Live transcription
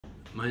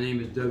My name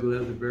is Doug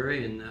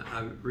Leatherbury, and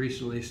I've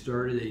recently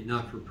started a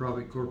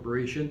not-for-profit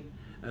corporation,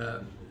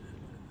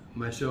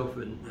 myself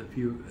and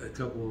a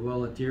couple of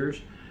volunteers.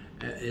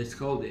 It's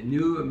called the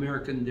New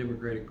American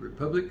Democratic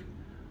Republic,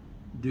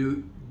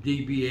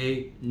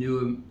 DBA,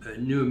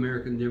 New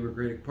American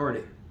Democratic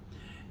Party.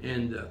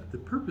 And the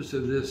purpose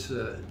of this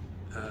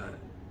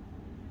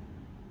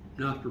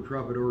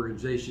not-for-profit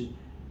organization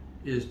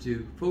is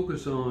to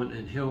focus on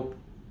and help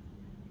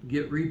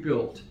get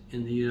rebuilt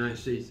in the United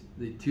States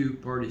the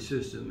two-party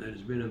system that has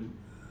been a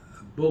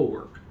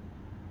bulwark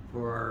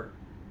for our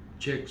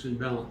checks and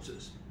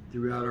balances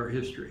throughout our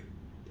history.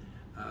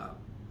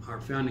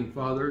 Our founding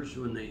fathers,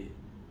 when they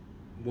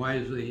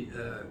wisely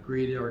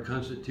created our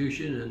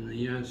Constitution and the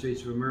United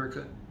States of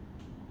America,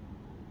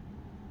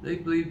 they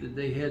believed that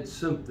they had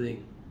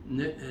something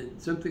that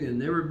had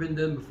never been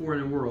done before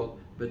in the world,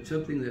 but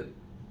something that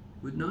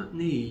would not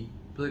need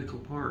political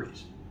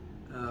parties.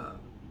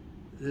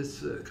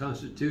 This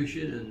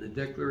Constitution and the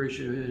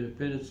Declaration of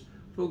Independence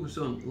focus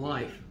on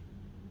life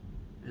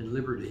and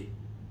liberty,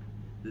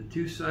 the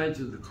two sides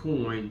of the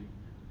coin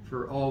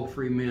for all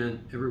free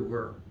men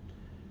everywhere.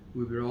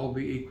 We would all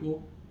be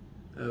equal.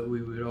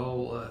 We would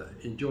all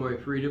enjoy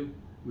freedom.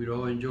 We'd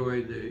all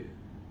enjoy the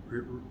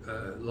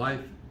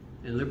life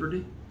and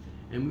liberty,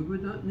 and we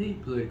would not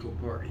need political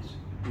parties.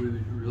 We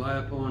would rely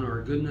upon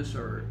our goodness,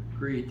 our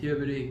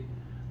creativity,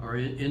 our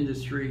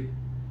industry,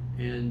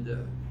 and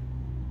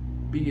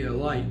be a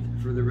light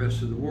for the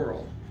rest of the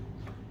world.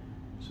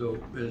 So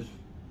as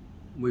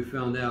we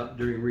found out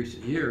during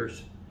recent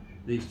years,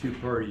 these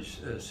two-party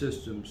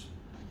systems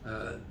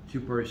that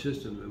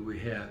we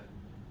have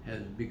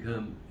has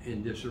become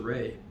in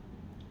disarray.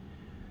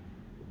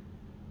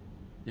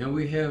 Now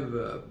we have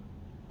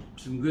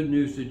some good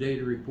news today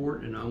to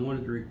report, and I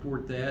wanted to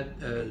report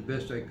that as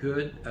best I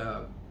could.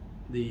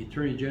 The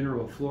Attorney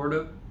General of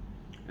Florida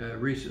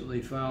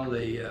recently filed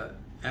a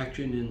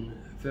action in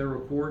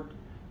federal court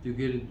to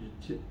get a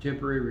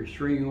temporary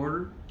restraining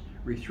order,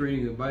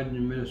 restraining the Biden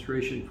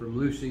administration from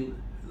releasing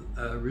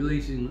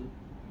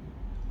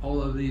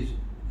all of this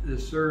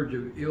surge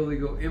of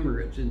illegal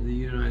immigrants into the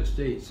United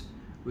States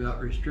without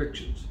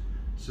restrictions.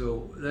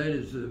 So that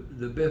is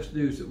the best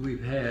news that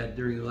we've had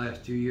during the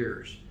last 2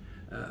 years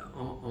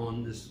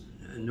on this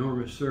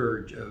enormous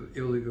surge of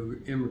illegal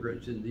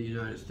immigrants in the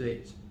United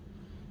States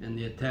and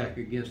the attack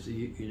against the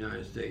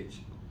United States.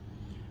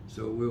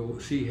 So we'll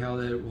see how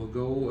that will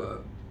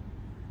go.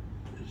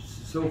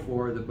 So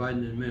far, the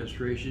Biden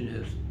administration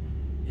has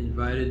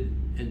invited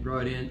and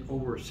brought in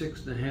over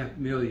 6.5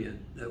 million,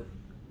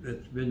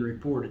 that's been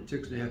reported,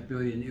 6.5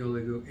 million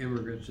illegal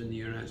immigrants in the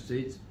United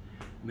States,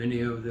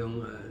 many of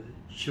them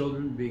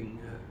children being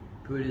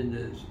put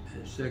into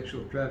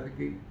sexual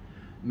trafficking,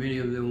 many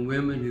of them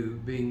women who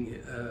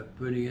being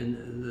put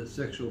in the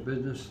sexual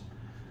business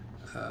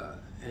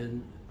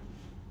and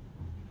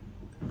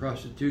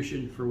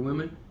prostitution for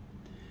women,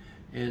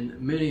 and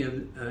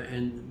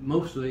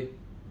mostly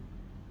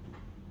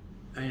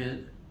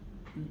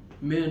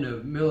men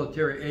of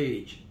military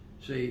age,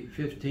 say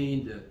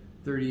 15 to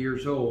 30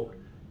 years old,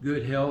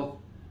 good health,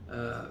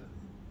 and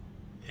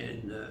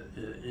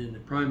in the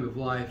prime of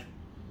life,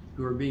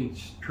 who are being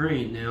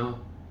trained now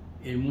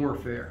in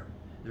warfare.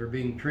 They're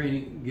being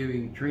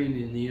giving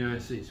training in the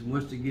United States. And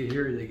once they get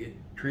here, they get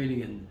training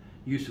in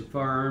use of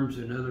firearms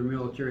and other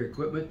military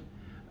equipment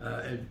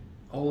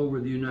all over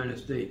the United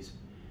States.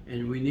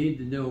 And we need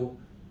to know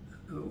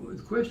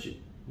the question,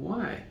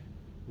 why?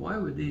 Why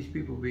would these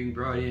people being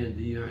brought into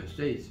the United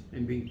States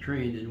and being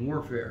trained in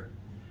warfare?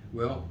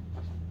 Well,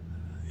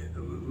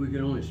 we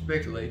can only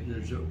speculate, and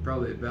there's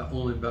probably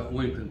only about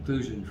one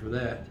conclusion for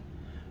that.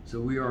 So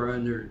we are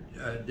under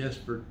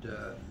desperate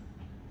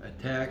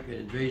attack and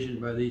invasion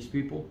by these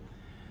people.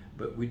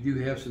 But we do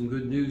have some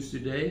good news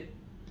today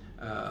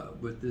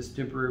with this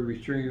temporary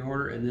restraining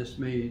order, and this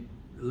may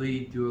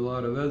lead to a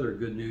lot of other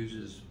good news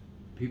as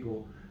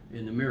people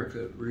in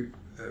America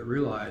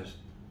realize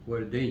what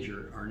a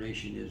danger our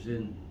nation is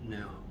in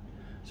now.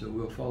 So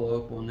we'll follow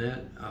up on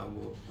that. I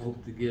will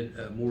hope to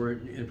get more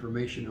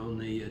information on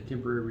the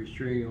temporary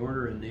restraining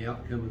order and the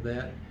outcome of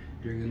that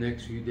during the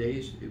next few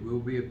days. It will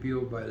be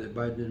appealed by the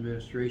Biden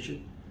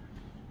administration.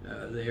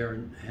 They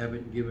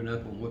haven't given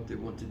up on what they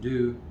want to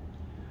do.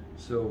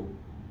 So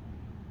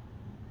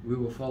we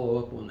will follow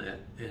up on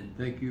that. And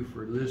thank you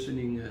for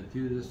listening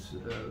to this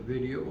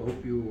video. I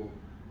hope you will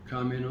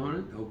comment on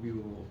it. I hope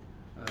you will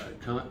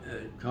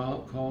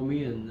call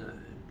me and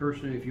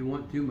personally if you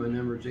want to. My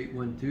number is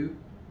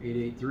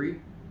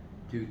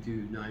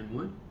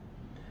 812-883-2291,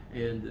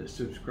 and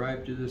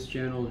subscribe to this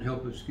channel and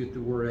help us get the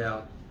word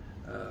out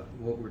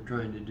what we're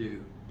trying to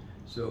do.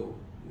 So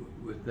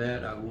with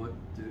that, I want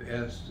to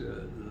ask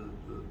the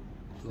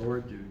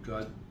Lord,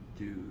 God,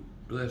 to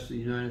bless the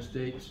United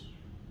States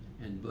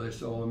and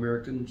bless all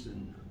Americans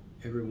and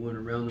everyone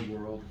around the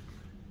world.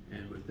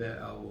 And with that,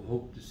 I will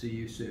hope to see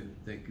you soon.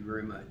 Thank you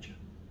very much.